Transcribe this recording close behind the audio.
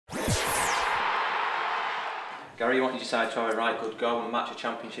Gary, you wanted your side to have a right good go and match a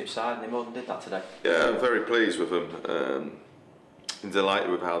championship side, and they more than did that today. Yeah, I'm very pleased with them. I'm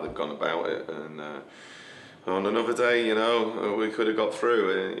delighted with how they've gone about it, and on another day, you know, we could have got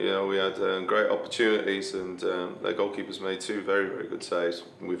through. You know, we had great opportunities, and their goalkeepers made two very, very good saves.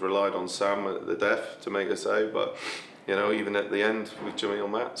 We've relied on Sam at the death to make a save, but you know, even at the end with Jamil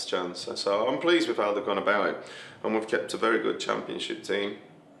Matt's chance. So I'm pleased with how they've gone about it, and we've kept a very good championship team.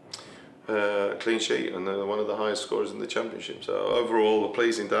 Clean sheet, and they're one of the highest scorers in the championship. So overall, a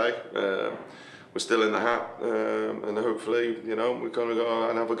pleasing day. We're still in the hat, and hopefully, you know, we're going to go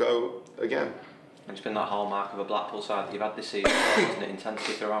and have a go again. And it's been that hallmark of a Blackpool side that you've had this season, hasn't it?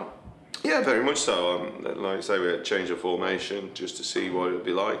 Intensity throughout. Yeah, very much so. Like I say, we had a change of formation just to see what it would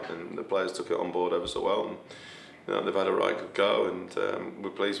be like, and the players took it on board ever so well. And, you know, they've had a right good go, and we're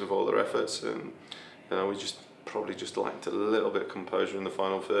pleased with all their efforts. And you know, we probably just lacked a little bit of composure in the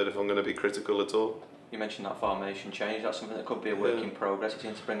final third, if I'm going to be critical at all. You mentioned that formation change. That's something that could be a work in progress. You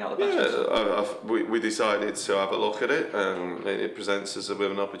seem to bring out the best. Yeah, we decided to have a look at it. It presents us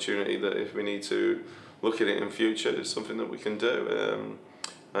with an opportunity that if we need to look at it in future, it's something that we can do.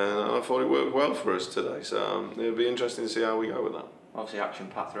 And I thought it worked well for us today. So it'll be interesting to see how we go with that. Obviously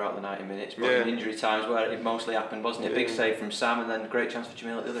action-packed throughout the 90 minutes, but in injury times where it mostly happened, wasn't it? Big save from Sam, and then a great chance for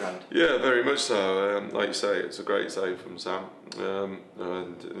Jamil at the other end. Yeah, very much so. Like you say, it's a great save from Sam,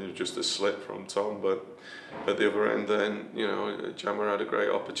 and it was just a slip from Tom. But at the other end, then you know, Jammer had a great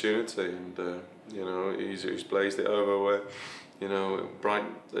opportunity, and you know, he's blazed it over where, you know, Bright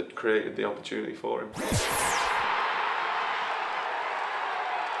had created the opportunity for him.